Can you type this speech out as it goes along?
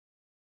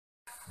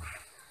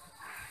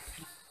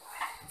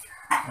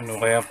Ano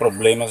kaya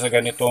problema sa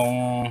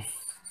ganitong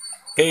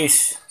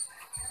case?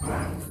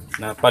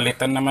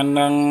 Napalitan naman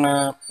ng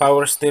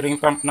power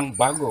steering pump ng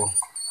bago.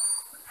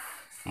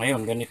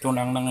 Ngayon, ganito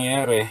na ang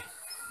nangyayari.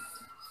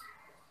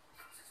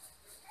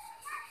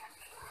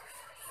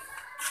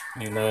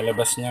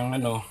 Nilalabas niyang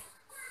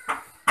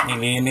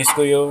nilinis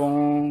ko yung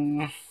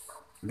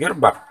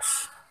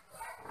gearbox.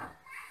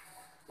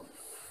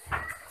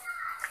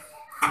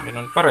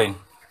 Ganun pa rin.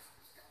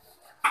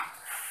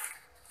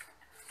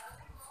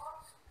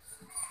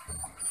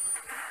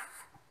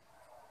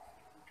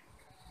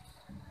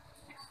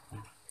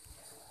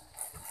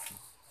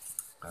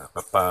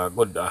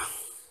 Kakapagod ah.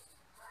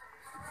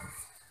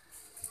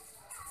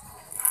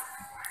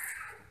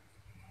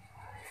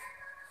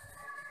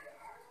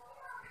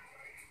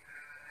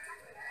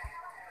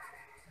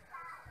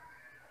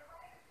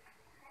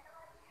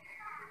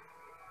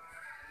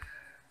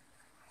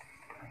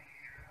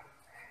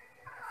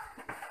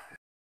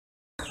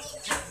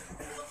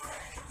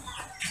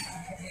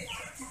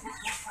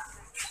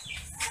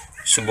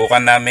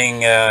 Subukan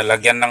naming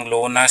lagyan ng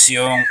lunas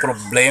yung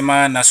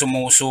problema na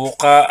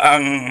sumusuka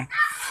ang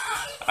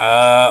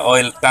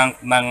oil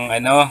tank ng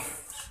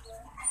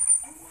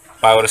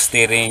power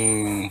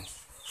steering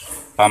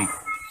pump.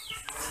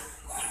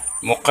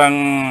 Mukhang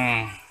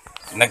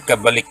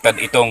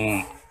nagkabaliktad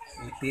itong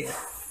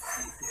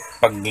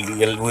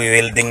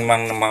pag-welding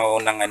mga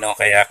unang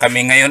kaya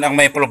kami ngayon ang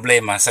may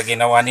problema sa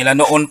ginawa nila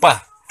noon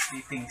pa.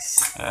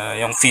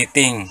 Yung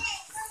fitting.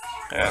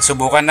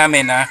 Subukan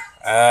namin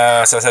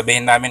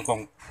sasabihin namin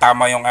kung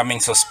tama yung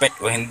aming suspect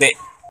o hindi.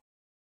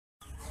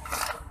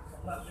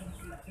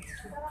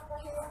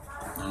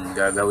 Ang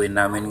gagawin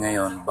namin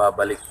ngayon,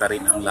 babalik ta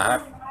rin ang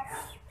lahat.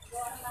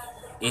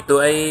 Ito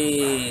ay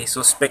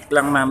suspect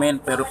lang namin,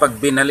 pero pag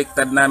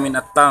binaliktad namin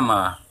at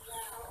tama,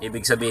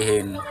 ibig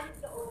sabihin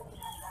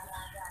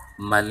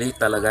mali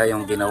talaga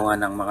yung ginawa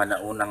ng mga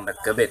naunang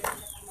nagkabit.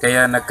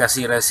 Kaya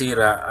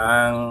nagkasira-sira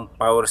ang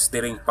power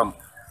steering pump.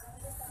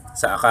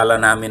 Sa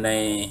akala namin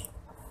ay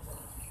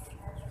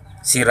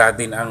sira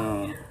din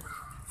ang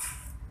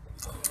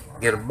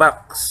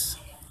gearbox.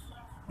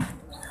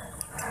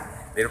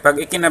 Pero pag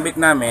ikinabit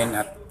namin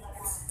at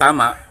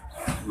tama,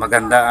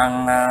 maganda ang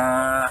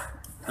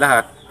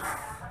lahat,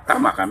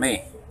 tama kami.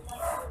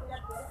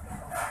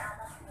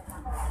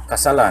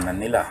 Kasalanan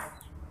nila.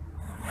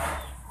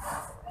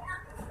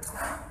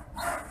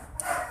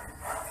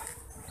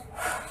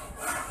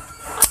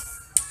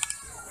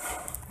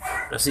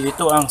 Kasi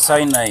ito ang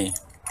sign ay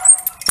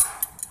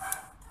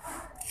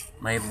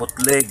may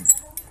bootleg.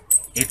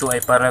 Ito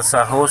ay para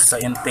sa hose, sa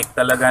intake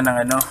talaga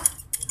ng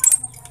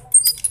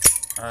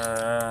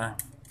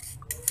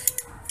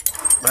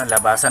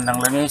labasan ng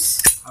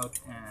langis. Out,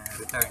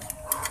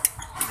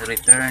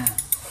 return.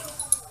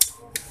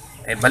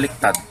 Ay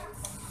baliktad.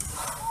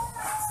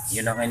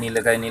 Yun ang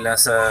inilagay nila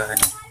sa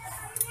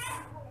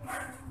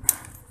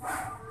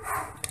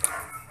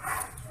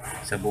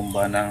sa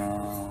bomba ng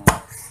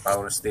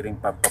power steering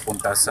pump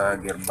papunta sa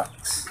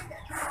gearbox.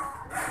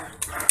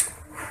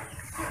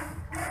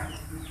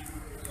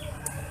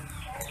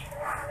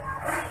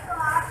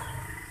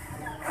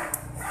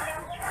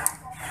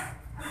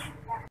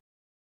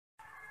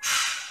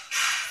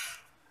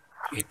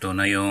 Ito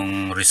na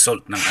yung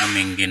result ng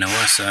aming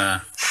ginawa sa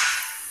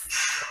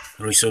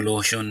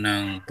resolution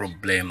ng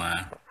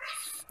problema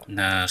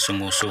na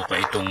sumusuka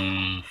itong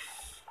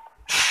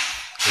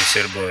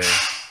reservoir,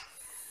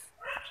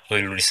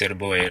 oil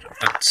reservoir,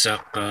 at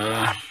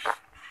saka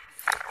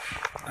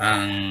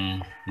ang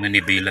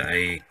manibela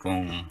ay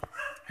kung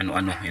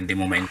ano-ano, hindi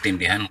mo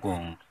maintindihan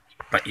kung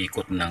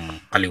paikot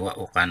ng kaliwa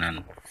o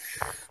kanan.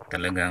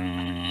 Talagang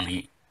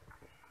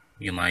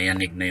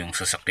yumayanig na yung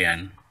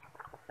sasakyan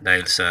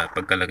dahil sa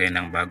pagkalagay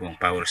ng bagong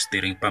power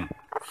steering pump.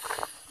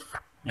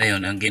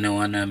 Ngayon, ang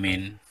ginawa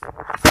namin,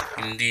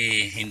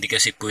 hindi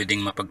kasi pwedeng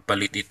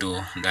mapagpalit ito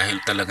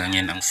dahil talagang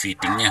yan ang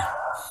fitting niya.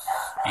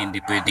 Hindi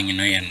pwedeng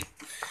yan.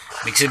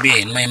 Ibig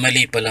sabihin, may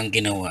mali palang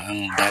ginawa.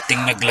 Ang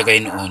dating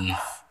naglagay noon,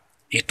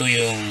 ito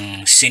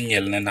yung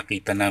sinyal na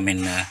nakita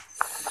namin na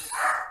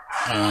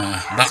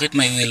bakit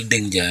may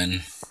welding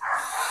dyan.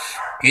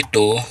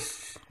 Ito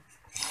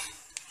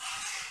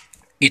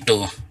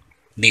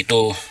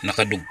dito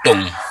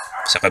nakadugtong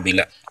sa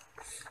kabila.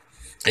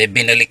 Kaya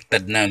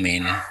binaliktad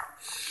namin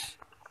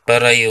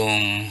para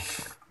yung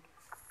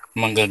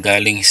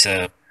manggagaling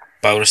sa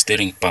power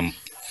steering pump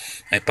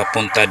ay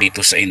papunta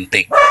dito sa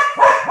intake,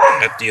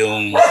 at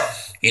yung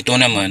ito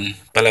naman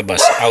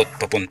palabas, out,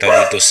 papunta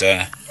dito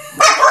sa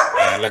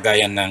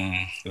lagayan ng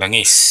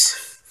langis.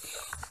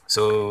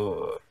 So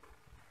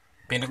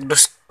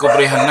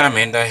pinagdiskobrehan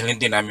namin dahil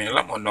hindi namin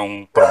alam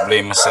anong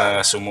problema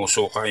sa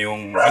sumusuka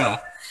yung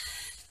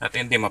at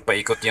hindi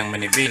mapaikot yung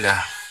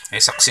manibela, ay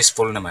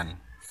successful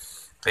naman.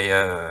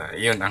 Kaya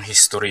yun ang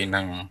history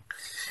ng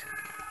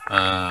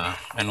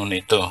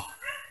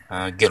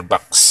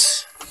gearbox.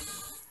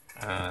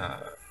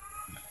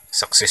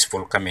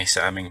 Successful kami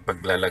sa aming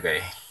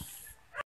paglalagay.